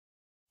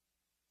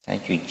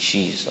Thank you,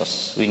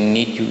 Jesus. We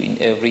need you in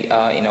every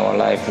hour in our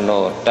life,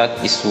 Lord.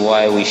 That is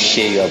why we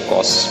share your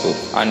gospel,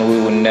 and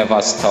we will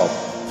never stop.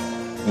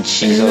 In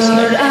Jesus'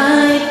 Lord, name.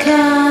 I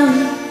come.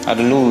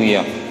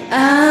 Hallelujah.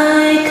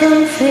 I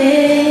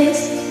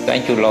confess.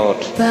 Thank you, Lord.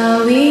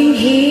 Bowing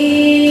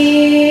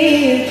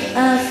here,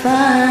 I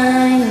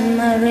find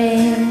my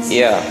rest.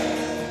 Yeah.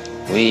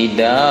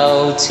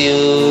 Without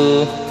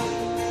you,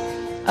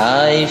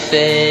 I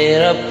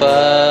fade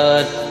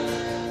apart.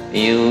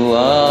 You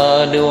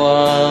are the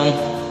one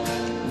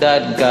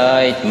that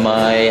guides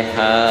my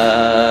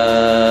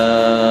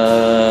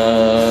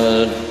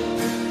heart.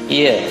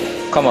 Yeah,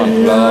 come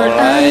on. Lord,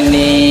 I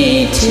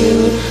need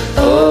you.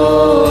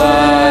 Oh,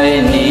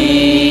 I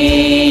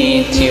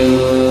need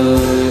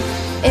you.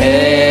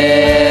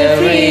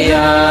 Every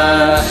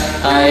hour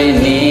I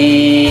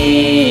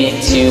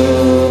need you.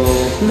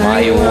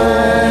 My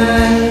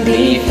one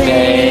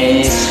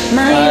defense,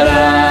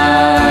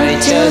 my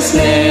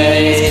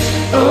righteousness.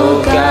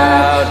 Oh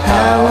God,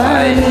 how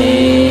I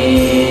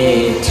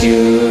need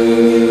you.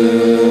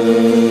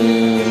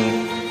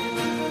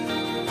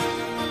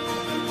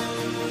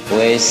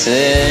 Where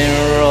sin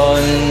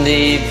run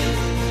deep,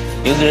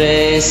 your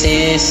grace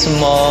is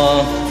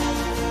small.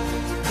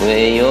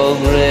 Where your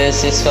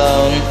grace is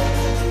found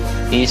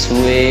is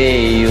where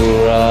you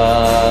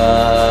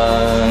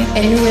run.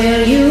 And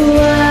where you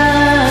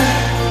are,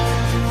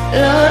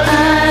 Lord, I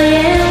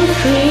am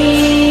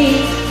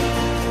free.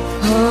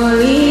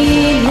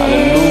 Holiness,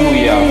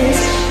 Hallelujah,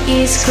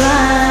 is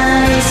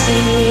Christ in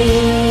me.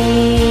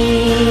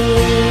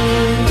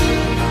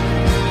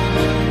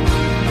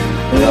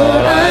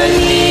 Lord, I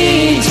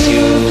need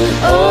you.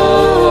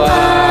 Oh, I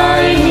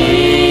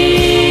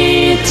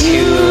need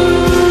you.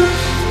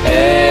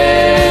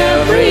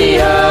 Every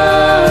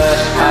hour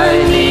I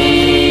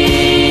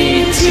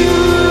need you.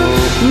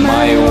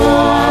 My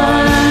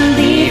one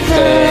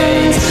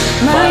defense,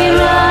 my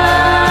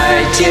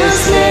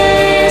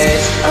righteousness.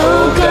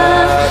 Oh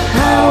God,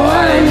 how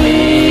I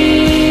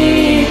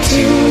need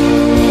you.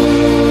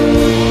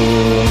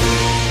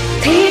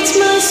 Teach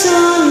my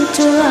soul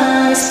to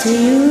rise to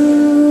you.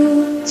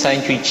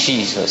 Thank you,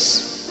 Jesus.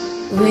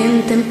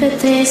 When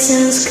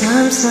temptations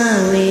comes my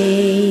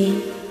way,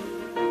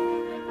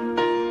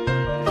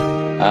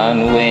 And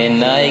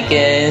when I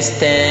can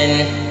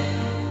stand,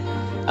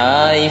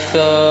 I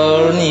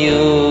found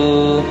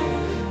you.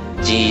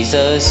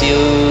 Jesus,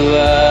 you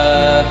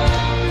are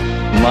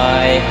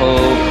my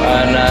hope,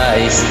 and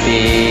I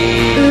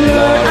stay.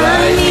 Lord,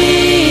 I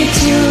need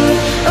you.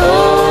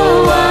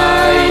 Oh, I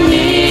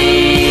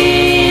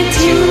need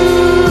you.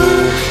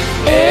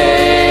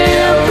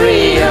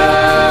 Every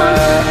hour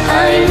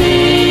I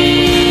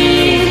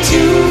need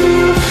you.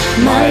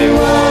 My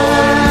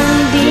one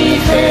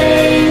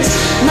defense,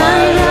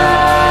 my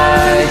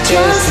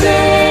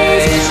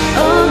righteousness.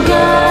 Oh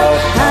God,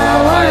 how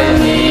I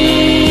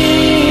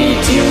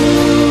need you.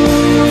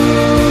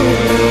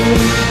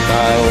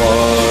 My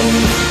one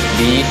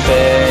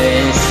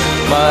defense,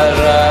 my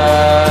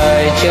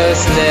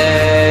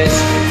righteousness.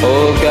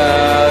 Oh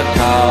God,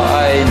 how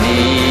I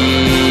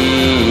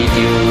need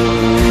you.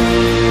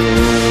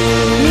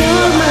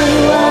 You're my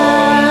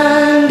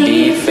one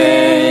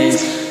defense,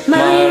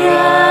 my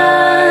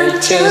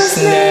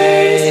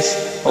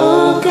righteousness.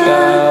 Oh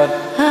God,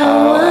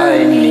 how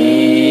I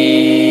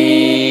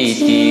need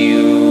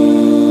you.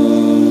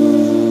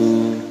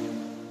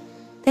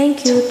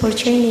 Thank you for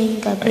joining.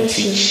 God Thank bless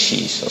you, you.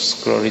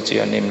 Jesus. Glory to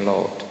your name,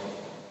 Lord.